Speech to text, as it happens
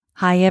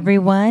Hi,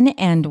 everyone,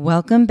 and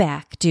welcome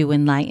back to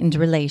Enlightened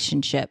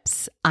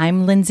Relationships.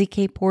 I'm Lindsay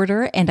K.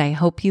 Porter, and I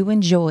hope you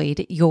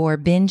enjoyed your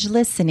binge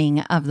listening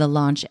of the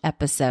launch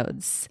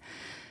episodes.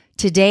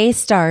 Today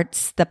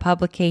starts the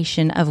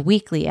publication of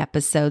weekly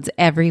episodes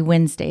every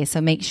Wednesday,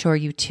 so make sure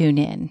you tune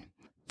in.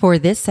 For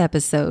this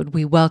episode,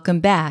 we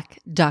welcome back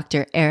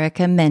Dr.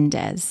 Erica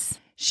Mendez.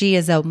 She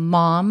is a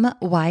mom,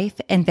 wife,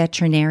 and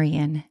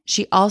veterinarian.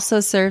 She also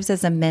serves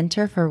as a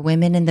mentor for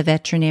women in the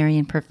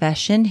veterinarian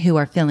profession who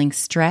are feeling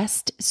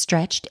stressed,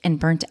 stretched, and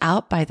burnt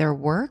out by their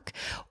work,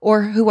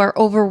 or who are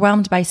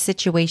overwhelmed by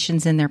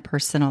situations in their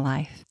personal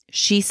life.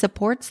 She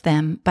supports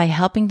them by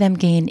helping them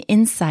gain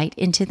insight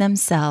into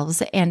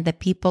themselves and the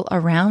people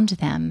around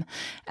them,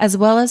 as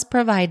well as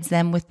provides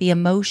them with the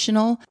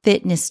emotional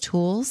fitness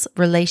tools,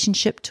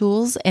 relationship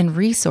tools, and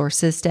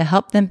resources to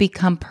help them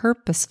become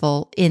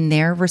purposeful in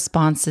their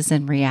responses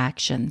and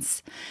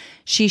reactions.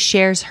 She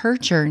shares her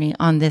journey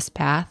on this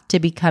path to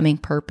becoming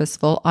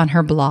purposeful on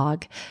her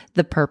blog,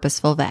 The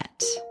Purposeful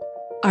Vet.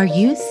 Are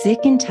you sick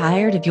and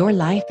tired of your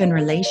life and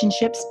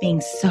relationships being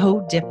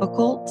so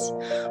difficult,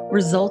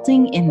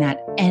 resulting in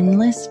that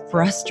endless,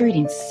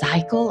 frustrating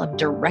cycle of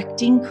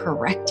directing,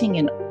 correcting,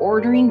 and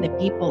ordering the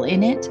people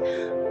in it,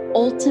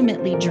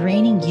 ultimately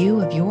draining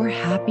you of your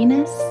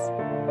happiness?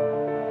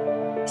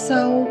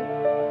 So,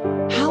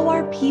 how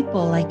are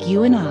people like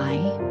you and I,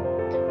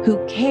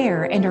 who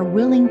care and are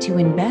willing to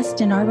invest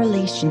in our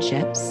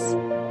relationships,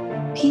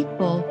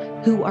 people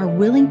who are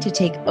willing to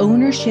take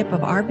ownership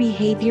of our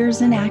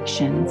behaviors and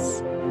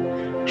actions,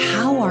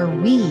 how are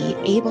we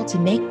able to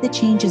make the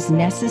changes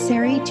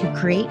necessary to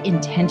create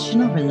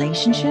intentional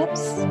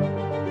relationships?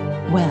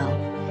 Well,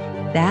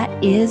 that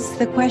is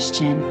the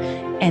question,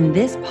 and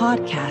this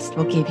podcast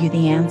will give you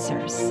the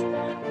answers.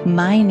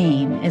 My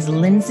name is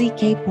Lindsay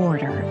K.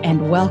 Porter,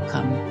 and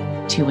welcome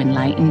to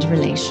Enlightened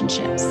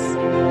Relationships.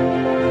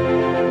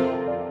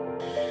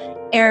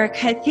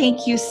 Erica,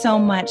 thank you so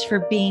much for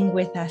being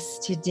with us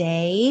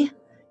today,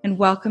 and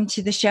welcome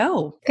to the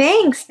show.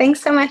 Thanks.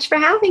 Thanks so much for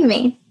having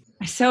me.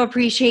 I so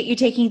appreciate you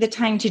taking the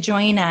time to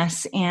join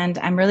us, and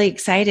I'm really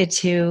excited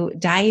to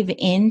dive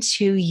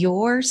into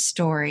your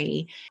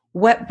story.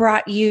 What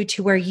brought you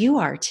to where you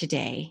are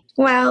today?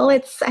 Well, I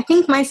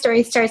think my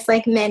story starts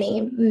like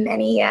many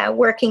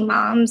working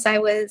moms. I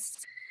was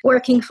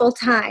working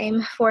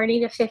full-time, 40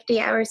 to 50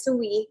 hours a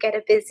week at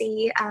a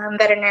busy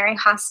veterinary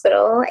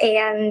hospital,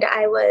 and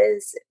I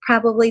was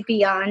probably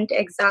beyond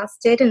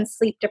exhausted and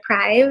sleep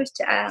deprived.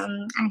 I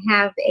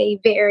have a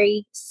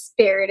very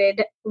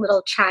spirited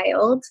little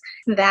child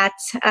that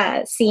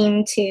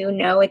seemed to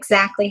know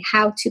exactly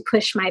how to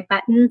push my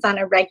buttons on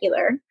a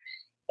regular,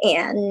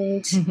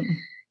 and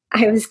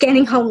I was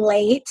getting home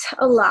late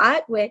a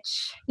lot,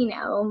 which,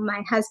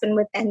 my husband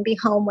would then be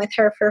home with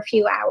her for a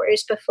few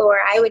hours before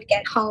I would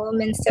get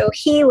home. And so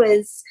he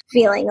was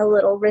feeling a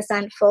little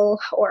resentful,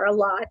 or a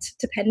lot,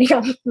 depending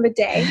on the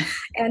day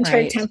and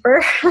her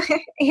temper.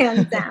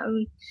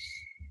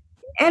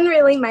 And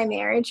really my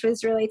marriage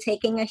was really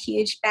taking a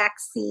huge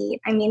backseat.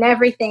 I mean,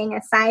 everything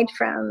aside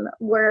from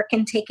work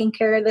and taking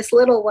care of this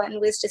little one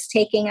was just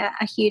taking a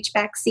huge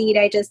backseat.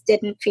 I just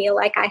didn't feel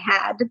like I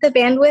had the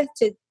bandwidth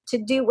to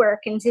do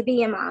work and to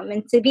be a mom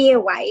and to be a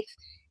wife.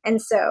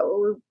 And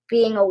so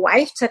being a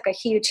wife took a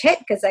huge hit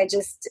because I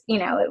just,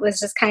 it was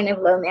just kind of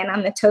low man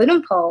on the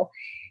totem pole.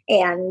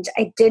 And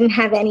I didn't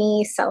have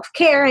any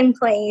self-care in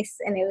place.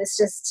 And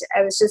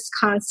I was just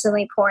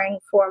constantly pouring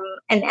from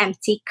an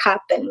empty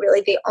cup. And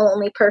really the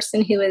only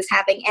person who was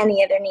having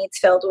any other needs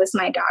filled was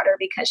my daughter,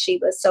 because she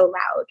was so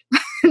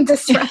loud and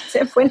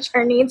disruptive when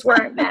her needs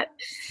weren't met.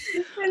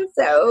 And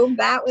so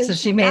so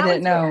she made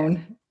it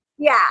known.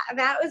 Yeah,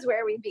 that was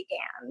where we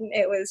began.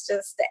 It was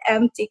just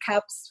empty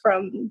cups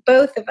from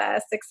both of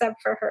us,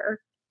 except for her.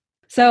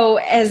 So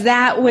as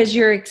that was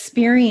your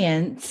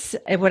experience,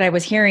 what I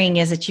was hearing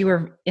is that you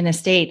were in a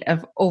state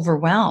of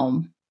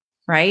overwhelm,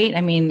 right?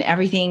 I mean,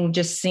 everything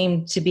just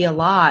seemed to be a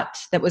lot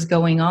that was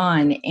going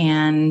on,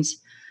 and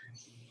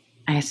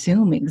I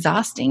assume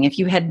exhausting. If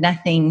you had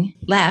nothing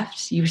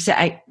left, you said,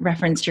 I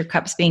referenced your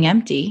cups being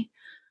empty.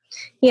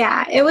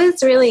 Yeah, it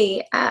was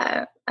really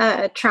a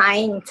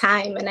trying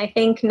time. And I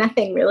think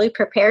nothing really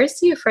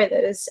prepares you for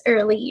those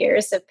early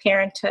years of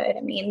parenthood. I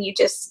mean, you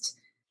just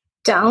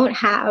don't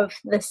have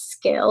the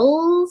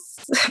skills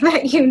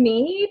that you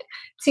need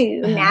to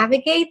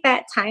navigate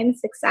that time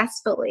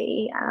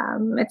successfully.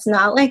 It's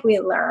not like we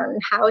learn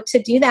how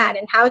to do that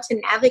and how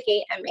to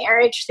navigate a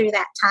marriage through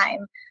that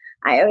time.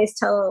 I always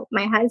tell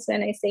my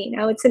husband, I say,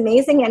 it's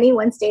amazing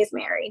anyone stays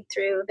married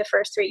through the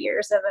first 3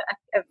 years of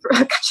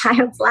a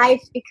child's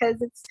life, because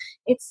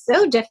it's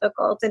so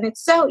difficult, and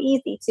it's so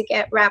easy to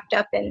get wrapped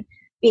up in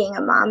being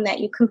a mom that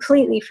you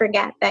completely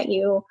forget that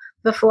you,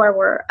 before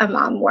were a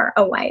mom, were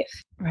a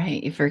wife.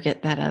 Right. You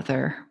forget that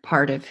other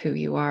part of who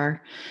you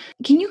are.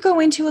 Can you go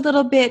into a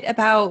little bit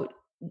about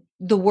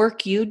the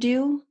work you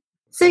do?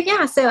 So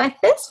at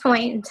this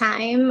point in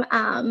time,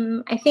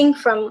 I think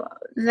from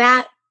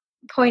that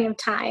point of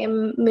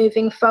time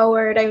moving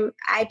forward,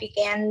 I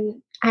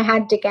began I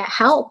had to get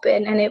help,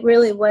 and it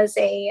really was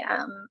a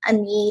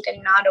need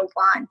and not a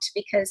want,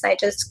 because I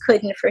just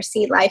couldn't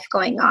foresee life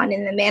going on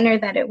in the manner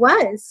that it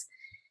was.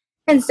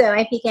 And so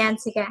I began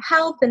to get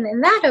help, and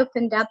then that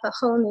opened up a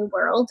whole new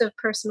world of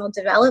personal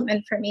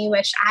development for me,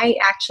 which I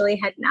actually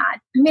had not.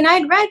 I mean,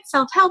 I'd read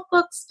self-help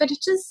books, but it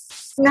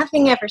just,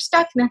 nothing ever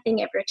stuck,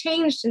 nothing ever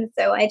changed. And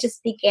so I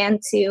just began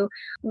to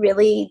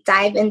really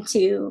dive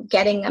into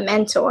getting a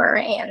mentor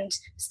and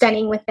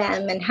studying with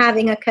them and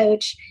having a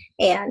coach.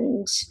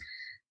 And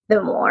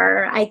the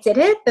more I did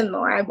it, the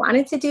more I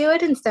wanted to do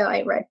it. And so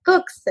I read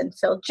books and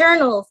filled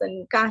journals.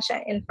 And gosh,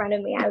 in front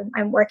of me,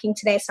 I'm working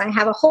today. So I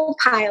have a whole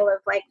pile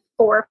of like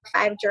 4 or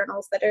 5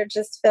 journals that are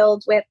just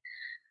filled with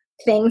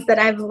things that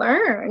I've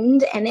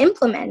learned and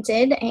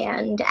implemented.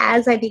 And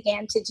as I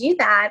began to do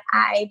that,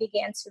 I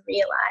began to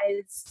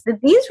realize that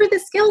these were the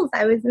skills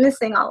I was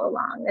missing all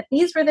along, that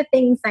these were the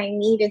things I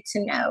needed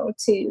to know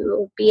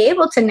to be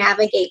able to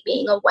navigate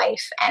being a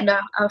wife and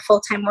a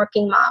full-time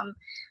working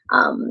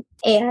mom.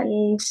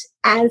 And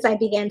as I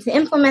began to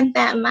implement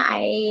them,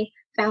 I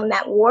found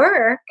that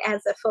work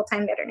as a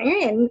full-time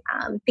veterinarian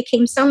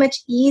became so much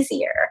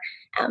easier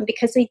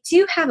because we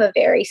do have a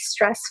very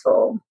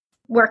stressful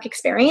work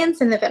experience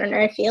in the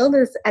veterinary field.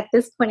 Is at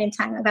this point in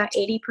time about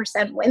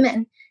 80%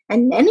 women,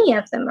 and many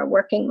of them are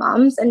working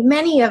moms, and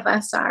many of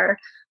us are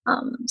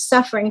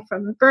suffering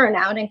from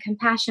burnout and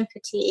compassion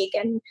fatigue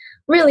and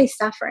really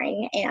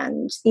suffering.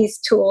 And these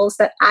tools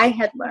that I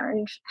had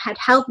learned had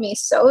helped me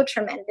so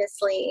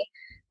tremendously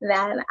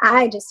that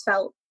I just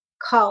felt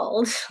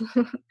called.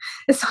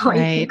 That's all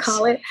you can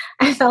call it.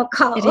 I felt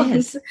called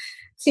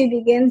to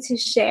begin to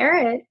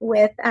share it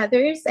with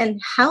others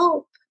and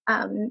help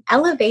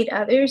elevate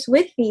others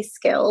with these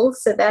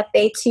skills so that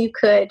they too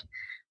could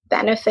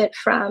benefit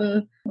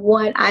from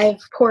what I've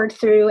poured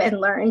through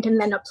and learned and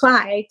then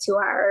apply to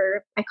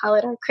I call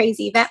it our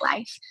crazy vet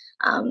life.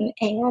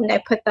 And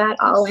I put that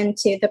all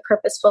into The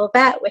Purposeful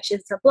Vet, which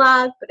is a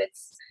blog, but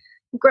it's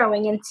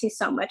growing into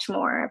so much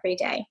more every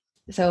day.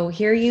 So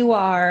here you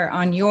are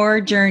on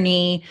your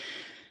journey,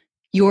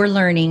 your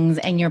learnings,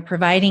 and you're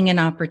providing an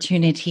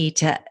opportunity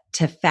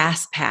to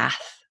fast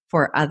path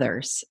for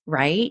others,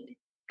 right?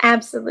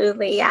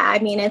 Absolutely. Yeah. I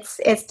mean,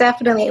 it's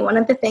definitely one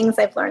of the things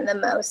I've learned the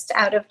most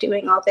out of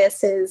doing all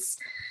this is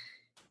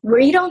where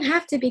you don't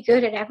have to be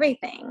good at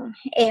everything.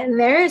 And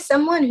there is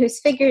someone who's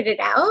figured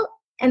it out.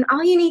 And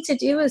all you need to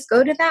do is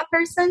go to that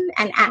person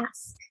and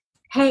ask,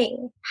 hey,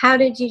 how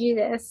did you do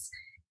this?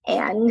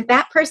 And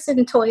that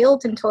person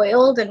toiled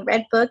and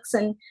read books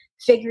and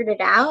figured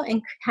it out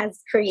and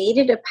has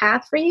created a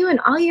path for you. And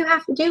all you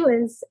have to do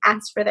is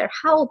ask for their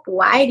help.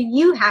 Why do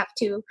you have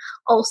to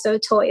also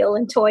toil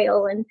and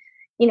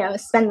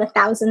spend the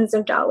thousands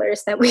of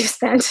dollars that we've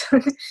spent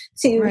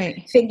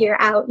to figure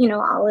out,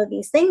 all of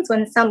these things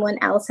when someone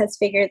else has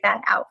figured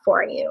that out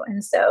for you?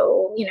 And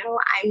so,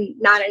 I'm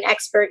not an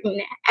expert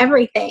in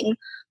everything,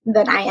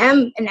 but I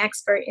am an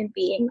expert in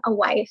being a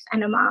wife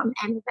and a mom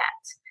and a vet.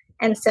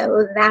 And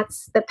so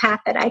that's the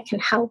path that I can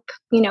help,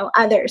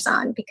 others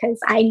on, because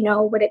I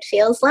know what it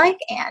feels like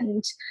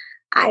and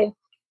I've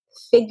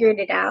figured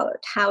it out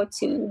how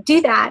to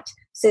do that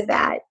so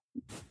that,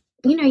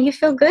 you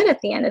feel good at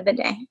the end of the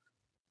day.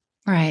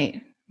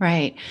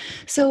 Right.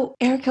 So,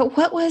 Erica,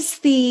 what was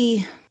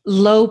the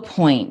low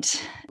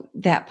point,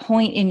 that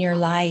point in your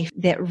life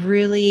that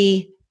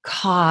really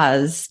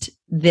caused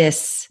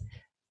this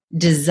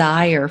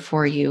desire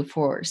for you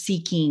for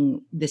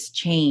seeking this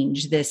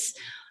change, this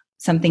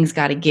something's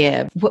got to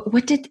give?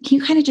 Can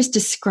you kind of just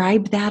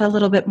describe that a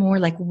little bit more?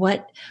 Like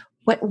what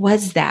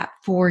was that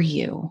for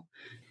you?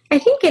 I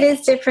think it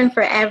is different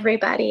for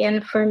everybody.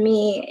 And for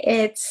me,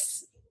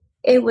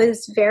 it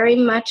was very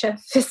much a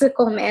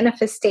physical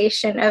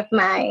manifestation of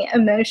my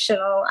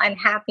emotional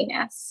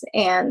unhappiness.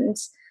 And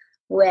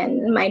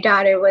when my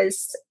daughter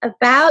was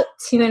about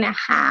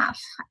 2.5,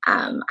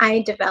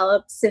 I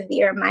developed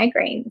severe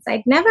migraines.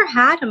 I'd never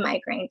had a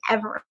migraine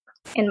ever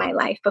in my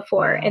life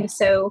before. And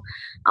so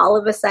all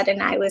of a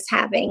sudden I was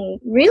having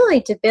really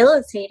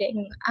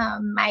debilitating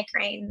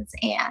migraines,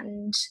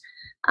 and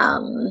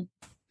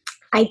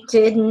I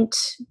didn't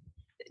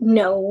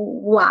know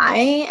why.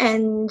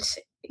 And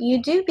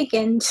you do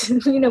begin to,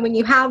 when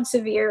you have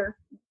severe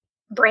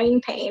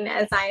brain pain,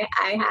 as I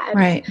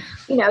had,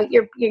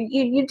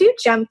 you do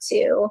jump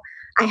to,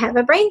 I have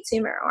a brain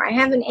tumor, or I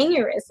have an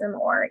aneurysm,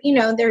 or,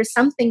 there's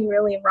something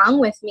really wrong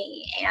with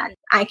me and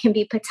I can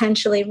be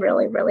potentially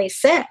really, really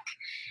sick.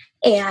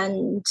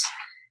 And,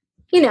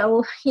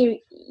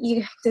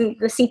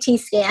 the CT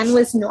scan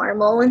was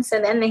normal. And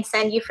so then they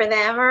send you for the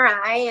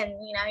MRI, and,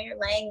 you're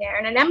laying there,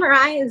 and an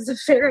MRI is a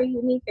very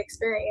unique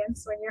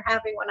experience when you're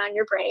having one on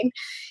your brain.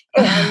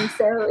 And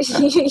so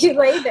you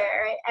lay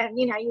there and,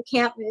 you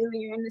can't move,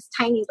 and you're in this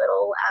tiny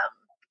little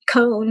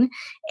cone,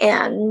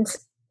 and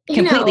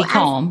completely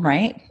calm,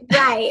 right?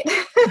 Right.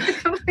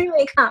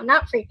 Completely calm,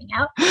 not freaking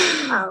out.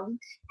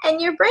 And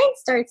your brain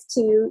starts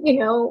to,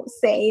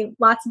 say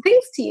lots of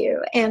things to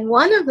you. And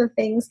one of the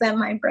things that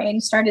my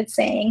brain started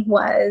saying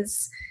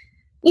was,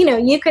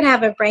 you could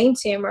have a brain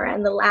tumor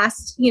and the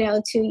last,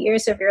 2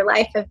 years of your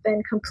life have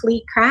been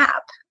complete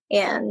crap.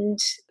 And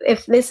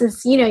if this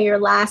is, your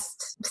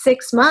last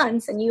 6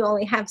 months and you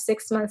only have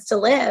 6 months to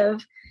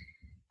live,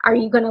 are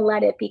you going to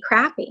let it be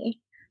crappy?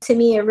 To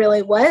me, it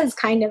really was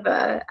kind of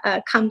a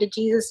come to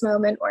Jesus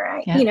moment where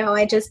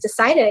I just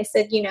decided, I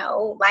said,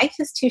 life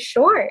is too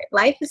short.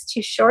 Life is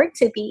too short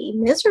to be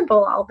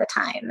miserable all the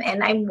time.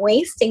 And I'm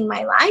wasting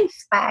my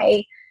life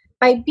by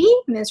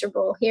being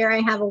miserable. Here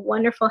I have a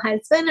wonderful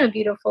husband, a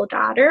beautiful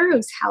daughter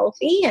who's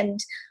healthy and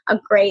a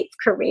great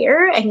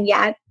career. And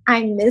yet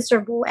I'm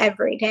miserable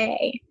every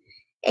day.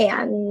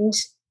 And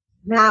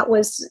that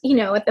was,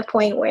 at the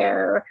point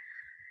where,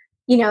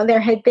 there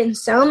had been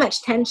so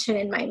much tension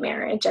in my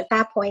marriage at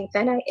that point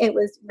that it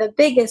was the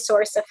biggest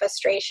source of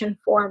frustration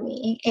for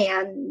me.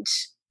 And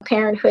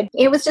parenthood,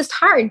 it was just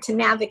hard to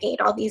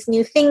navigate all these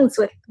new things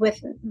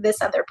with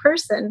this other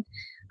person.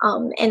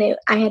 I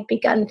had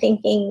begun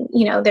thinking,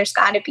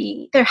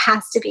 there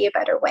has to be a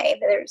better way.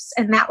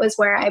 And that was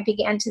where I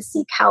began to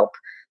seek help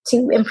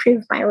to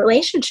improve my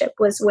relationship,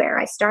 was where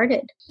I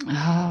started.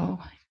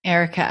 Oh,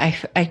 Erica,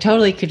 I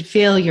totally could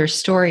feel your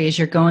story as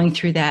you're going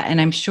through that.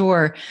 And I'm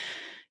sure,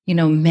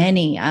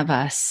 many of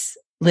us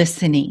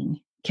listening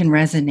can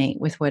resonate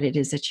with what it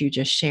is that you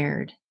just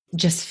shared.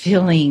 Just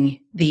feeling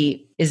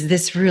is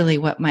this really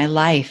what my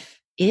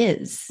life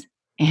is?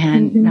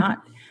 And not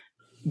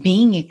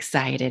being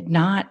excited,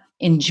 not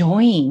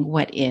enjoying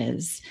what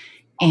is,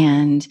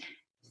 and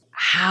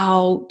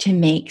how to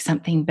make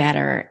something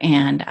better.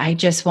 And I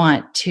just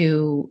want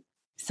to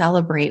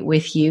celebrate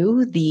with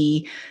you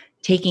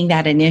taking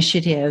that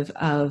initiative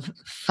of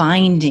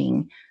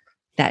finding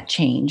that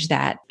change,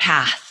 that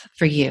path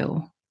for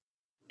you,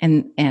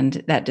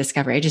 and that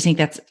discovery. I just think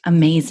that's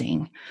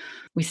amazing.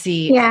 We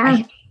see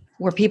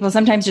where people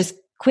sometimes just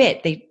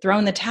quit, they throw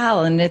in the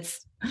towel, and it's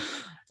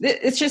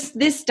just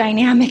this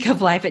dynamic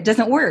of life. It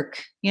doesn't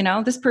work.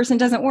 This person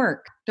doesn't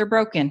work. They're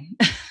broken.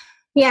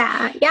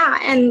 Yeah.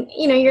 And,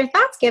 your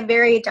thoughts get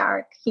very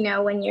dark,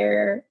 when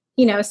you're,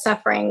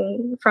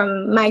 suffering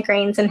from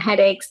migraines and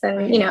headaches,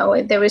 and,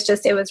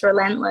 it was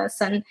relentless.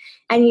 And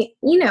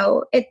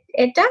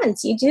it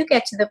does. You do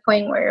get to the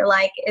point where you're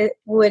like,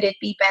 would it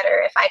be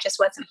better if I just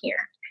wasn't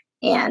here?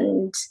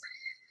 And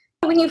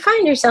when you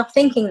find yourself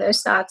thinking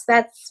those thoughts,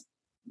 that's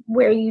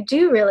where you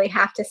do really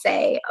have to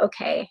say,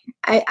 okay,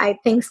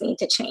 things need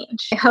to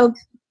change. I hope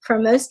for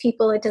most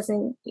people, it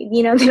doesn't,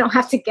 they don't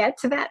have to get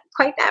to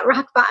quite that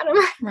rock bottom.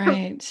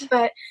 Right.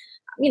 But,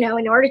 in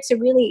order to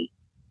really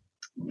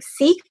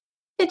seek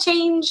the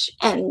change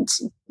and,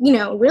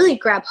 really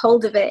grab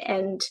hold of it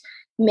and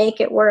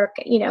make it work,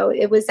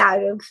 it was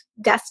out of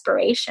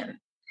desperation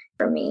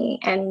for me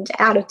and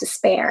out of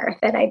despair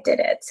that I did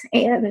it.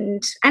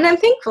 And I'm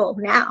thankful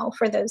now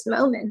for those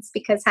moments,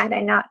 because had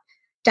I not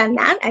done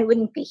that, I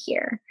wouldn't be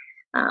here.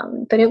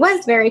 But it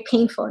was very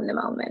painful in the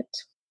moment.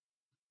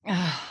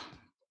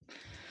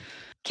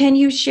 Can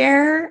you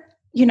share,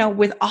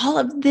 with all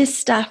of this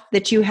stuff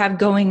that you have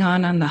going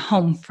on the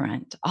home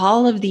front,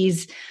 all of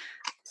these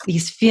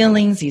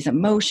feelings, these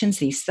emotions,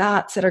 these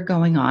thoughts that are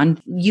going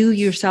on, you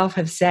yourself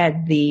have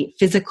said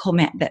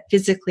that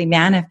physically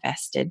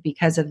manifested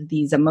because of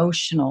these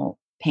emotional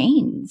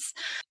pains.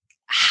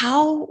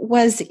 How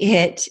was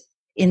it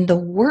in the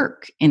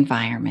work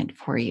environment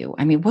for you?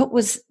 I mean, what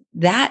was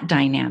that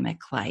dynamic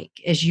like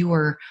as you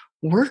were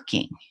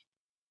working?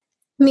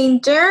 I mean,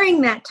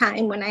 during that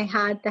time when I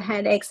had the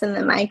headaches and the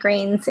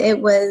migraines,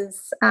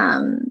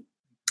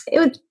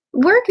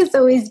 work has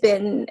always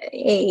been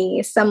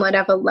a somewhat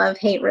of a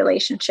love-hate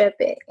relationship.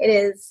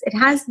 It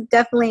has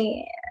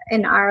definitely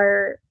in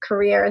our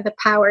career the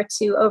power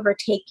to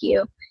overtake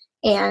you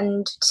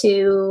and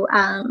to,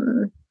 I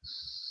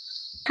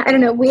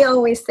don't know, we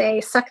always say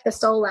suck the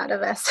soul out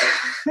of us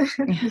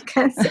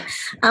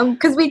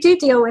because we do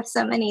deal with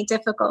so many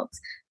difficult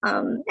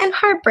and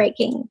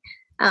heartbreaking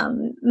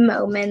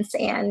moments.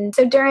 And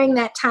so during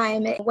that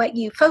time, what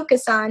you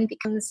focus on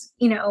becomes,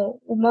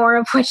 more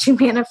of what you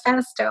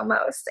manifest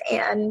almost.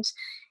 And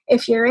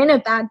if you're in a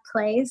bad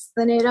place,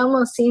 then it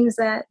almost seems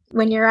that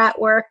when you're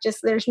at work, just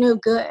there's no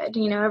good,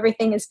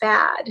 everything is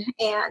bad.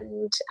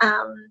 And,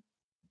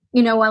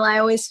 while I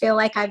always feel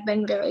like I've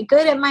been very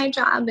good at my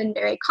job and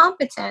very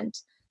competent,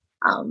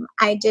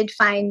 I did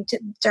find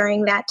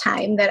during that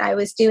time that I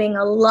was doing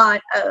a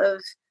lot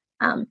of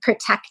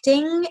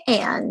protecting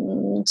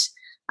and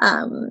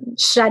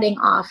shutting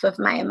off of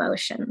my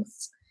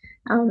emotions.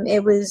 I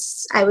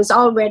was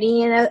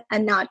already in a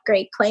not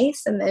great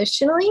place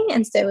emotionally.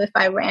 And so if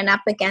I ran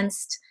up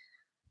against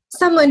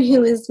someone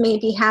who is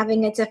maybe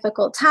having a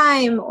difficult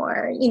time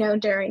or,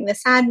 during the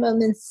sad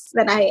moments,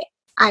 that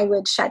I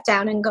would shut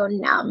down and go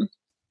numb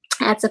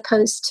as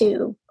opposed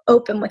to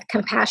open with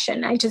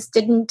compassion. I just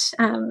didn't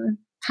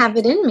have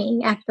it in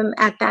me at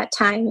that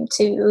time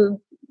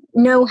to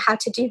know how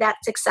to do that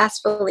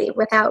successfully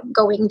without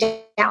going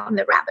down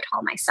the rabbit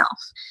hole myself.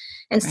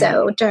 And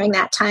so during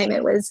that time,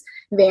 it was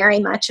very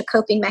much a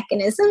coping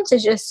mechanism to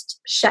just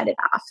shut it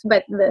off.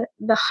 But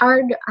the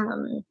hard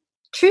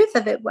truth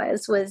of it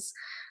was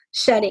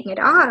shutting it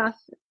off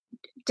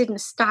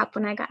didn't stop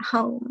when I got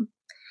home.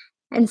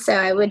 And so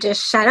I would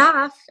just shut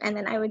off, and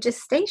then I would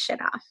just stay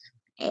shut off.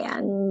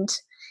 And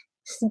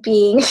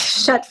being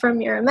shut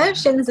from your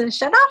emotions and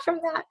shut off from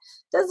that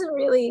doesn't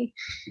really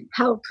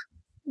help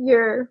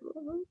your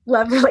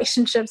love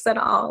relationships at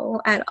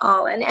all.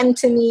 And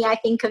to me, I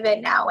think of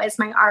it now as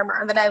my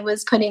armor, that I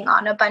was putting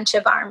on a bunch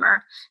of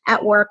armor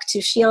at work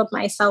to shield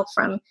myself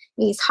from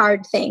these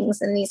hard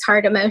things and these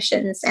hard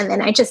emotions. And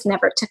then I just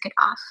never took it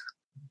off.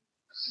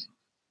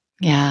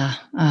 Yeah.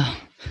 Oh,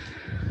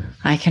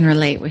 I can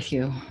relate with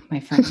you, my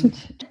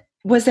friend.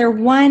 Was there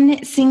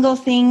one single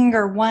thing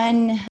or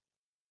one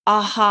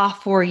aha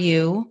for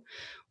you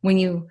when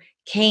you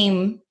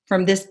came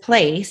from this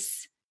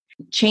place,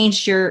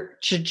 changed your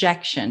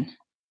trajectory?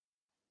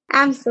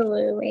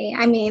 Absolutely.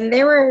 I mean,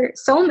 there were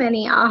so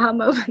many aha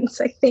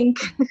moments, I think,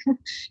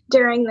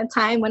 during the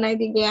time when I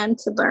began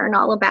to learn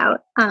all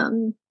about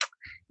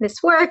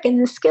this work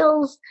and the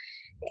skills.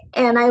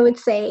 And I would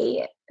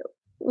say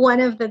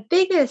one of the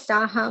biggest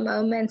aha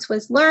moments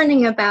was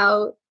learning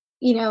about,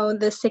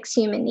 the 6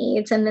 human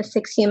needs and the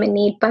 6 human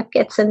need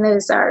buckets. And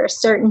those are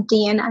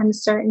certainty and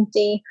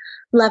uncertainty,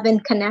 love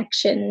and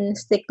connection,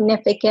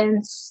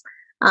 significance,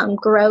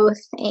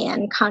 growth,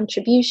 and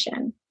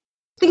contribution.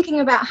 Thinking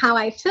about how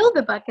I fill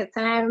the buckets.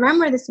 And I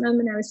remember this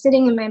moment I was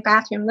sitting in my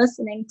bathroom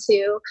listening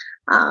to,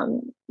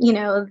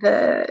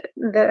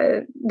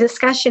 the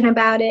discussion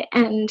about it.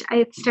 And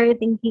I started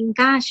thinking,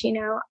 gosh,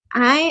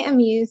 I am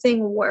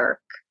using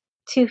work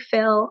to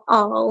fill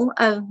all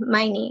of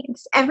my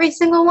needs, every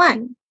single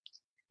one.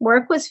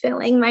 Work was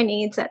filling my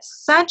needs at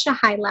such a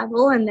high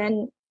level. And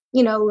then,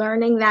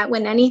 learning that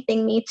when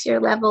anything meets your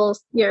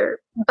levels, your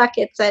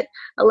buckets at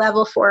a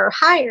level 4 or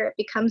higher, it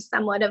becomes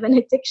somewhat of an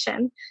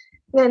addiction.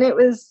 Then it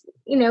was,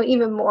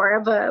 even more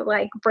of a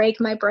break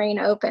my brain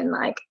open,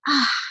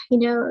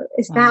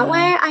 is that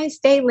why I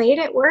stay late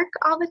at work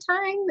all the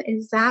time?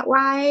 Is that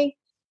why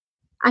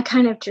I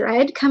kind of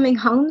dread coming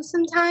home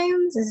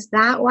sometimes? Is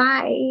that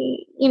why,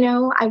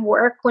 I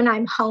work when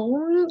I'm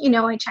home?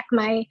 I check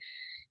my,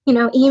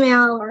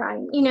 email, or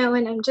I'm,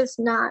 and I'm just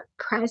not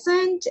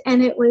present.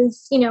 And it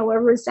was, a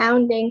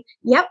resounding,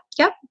 yep,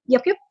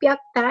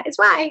 that is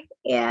why.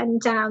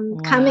 And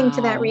coming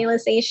to that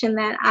realization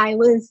that I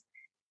was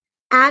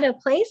at a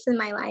place in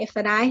my life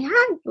that I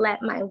had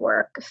let my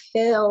work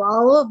fill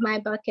all of my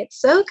buckets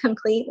so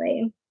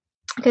completely,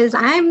 because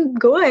I'm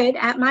good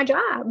at my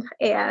job.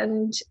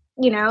 And,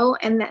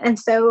 and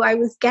so I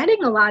was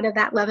getting a lot of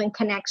that love and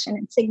connection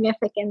and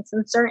significance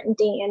and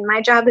certainty. And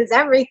my job is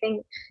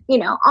everything,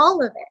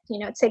 all of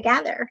it,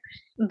 together.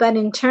 But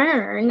in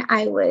turn,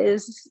 I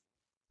was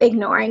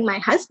ignoring my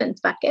husband's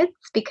buckets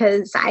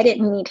because I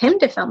didn't need him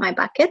to fill my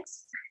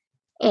buckets.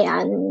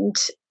 And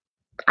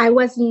I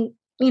wasn't,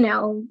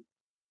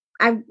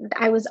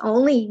 I was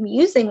only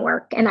using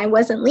work, and I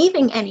wasn't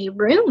leaving any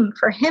room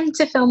for him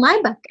to fill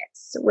my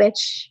buckets,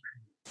 which,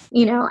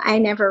 I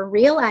never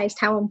realized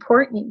how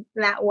important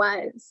that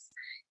was.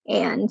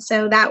 And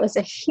so that was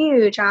a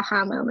huge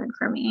aha moment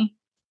for me.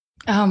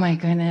 Oh my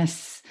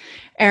goodness.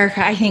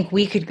 Erica, I think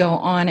we could go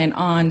on and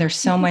on. There's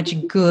so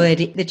much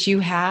good that you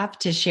have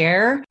to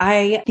share.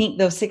 I think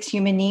those 6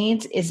 human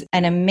needs is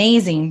an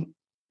amazing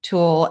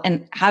tool,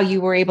 and how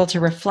you were able to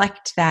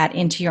reflect that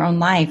into your own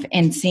life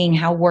and seeing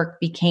how work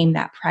became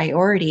that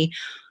priority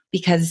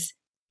because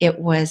it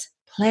was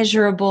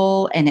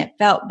pleasurable and it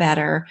felt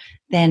better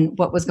than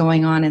what was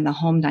going on in the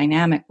home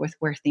dynamic with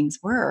where things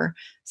were.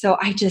 So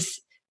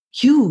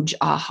huge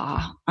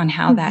aha on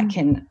how that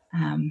can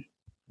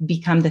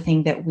become the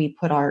thing that we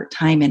put our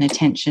time and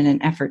attention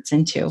and efforts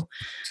into.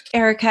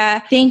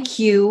 Erica, thank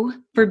you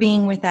for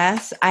being with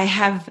us. I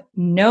have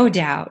no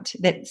doubt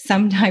that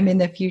sometime in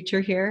the future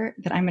here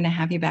that I'm going to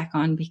have you back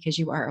on because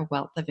you are a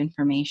wealth of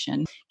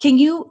information. Can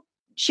you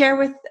share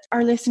with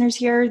our listeners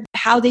here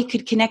how they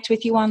could connect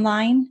with you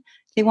online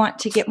if they want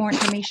to get more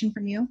information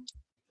from you?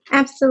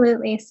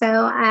 Absolutely.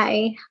 So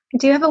I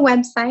do have a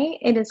website.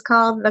 It is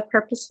called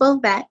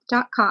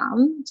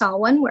thepurposefulvet.com. It's all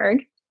one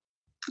word.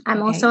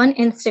 I'm also on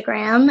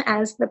Instagram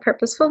as The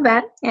Purposeful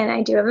Vet, and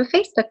I do have a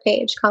Facebook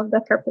page called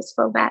The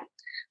Purposeful Vet.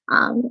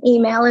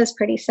 Email is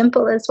pretty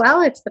simple as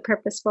well. It's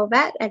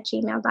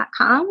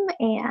thepurposefulvet@gmail.com,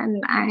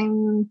 and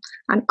I'm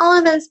on all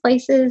of those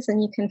places,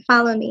 and you can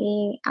follow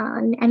me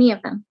on any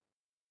of them.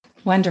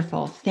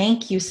 Wonderful.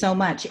 Thank you so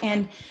much.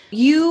 And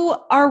you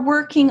are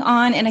working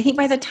on, and I think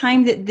by the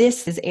time that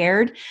this is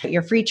aired,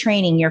 your free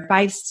training, your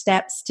 5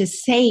 steps to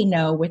say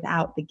no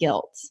without the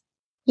guilt.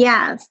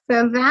 Yeah,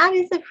 so that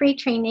is a free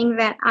training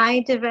that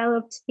I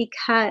developed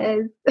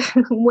because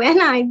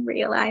when I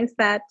realized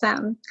that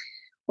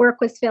work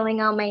was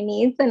filling all my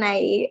needs and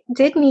I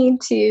did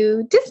need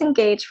to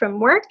disengage from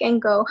work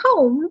and go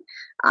home,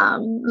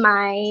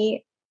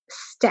 my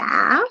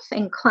staff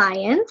and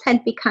clients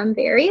had become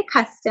very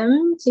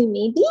accustomed to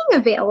me being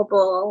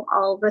available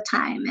all the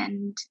time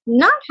and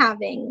not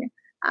having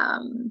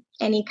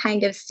any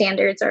kind of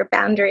standards or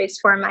boundaries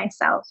for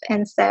myself.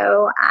 And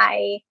so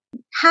I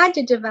had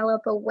to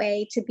develop a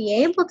way to be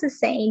able to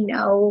say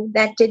no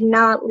that did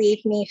not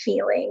leave me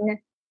feeling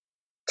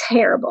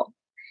terrible.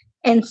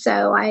 And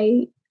so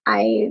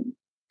I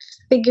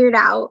figured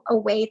out a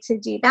way to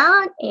do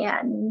that,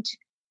 and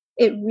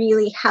it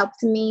really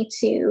helped me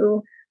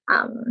to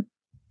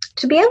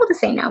be able to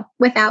say no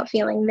without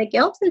feeling the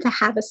guilt, and to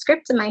have a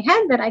script in my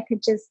head that I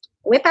could just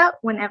whip out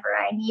whenever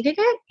I needed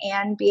it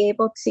and be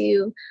able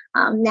to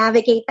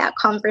navigate that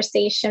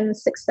conversation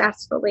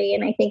successfully.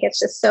 And I think it's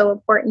just so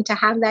important to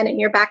have that in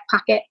your back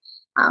pocket,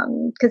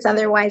 because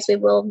otherwise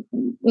we'll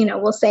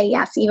say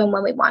yes even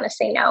when we want to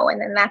say no, and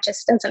then that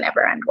just doesn't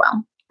ever end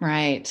well.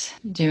 Right.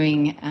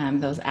 Doing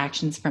those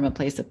actions from a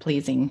place of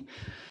pleasing.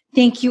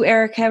 Thank you,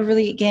 Erica.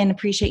 Really, again,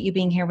 appreciate you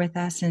being here with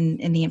us and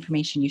the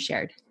information you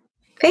shared.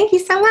 Thank you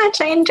so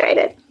much. I enjoyed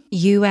it.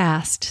 You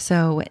asked.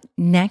 So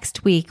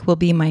next week will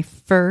be my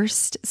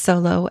first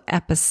solo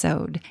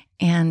episode,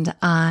 and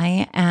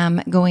I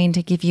am going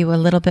to give you a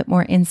little bit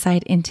more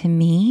insight into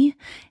me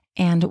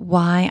and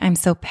why I'm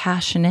so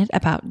passionate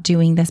about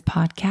doing this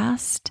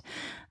podcast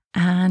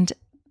and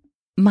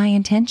my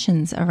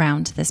intentions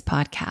around this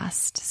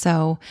podcast.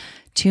 So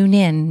tune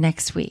in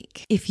next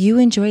week. If you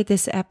enjoyed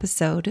this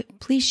episode,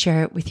 please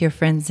share it with your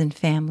friends and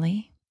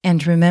family.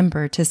 And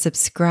remember to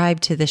subscribe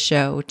to the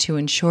show to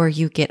ensure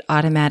you get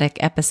automatic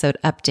episode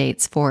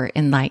updates for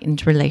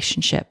Enlightened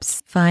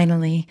Relationships.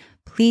 Finally,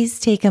 please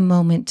take a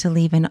moment to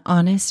leave an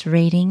honest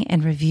rating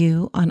and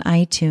review on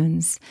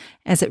iTunes,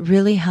 as it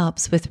really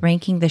helps with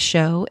ranking the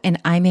show, and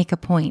I make a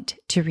point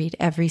to read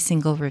every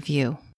single review.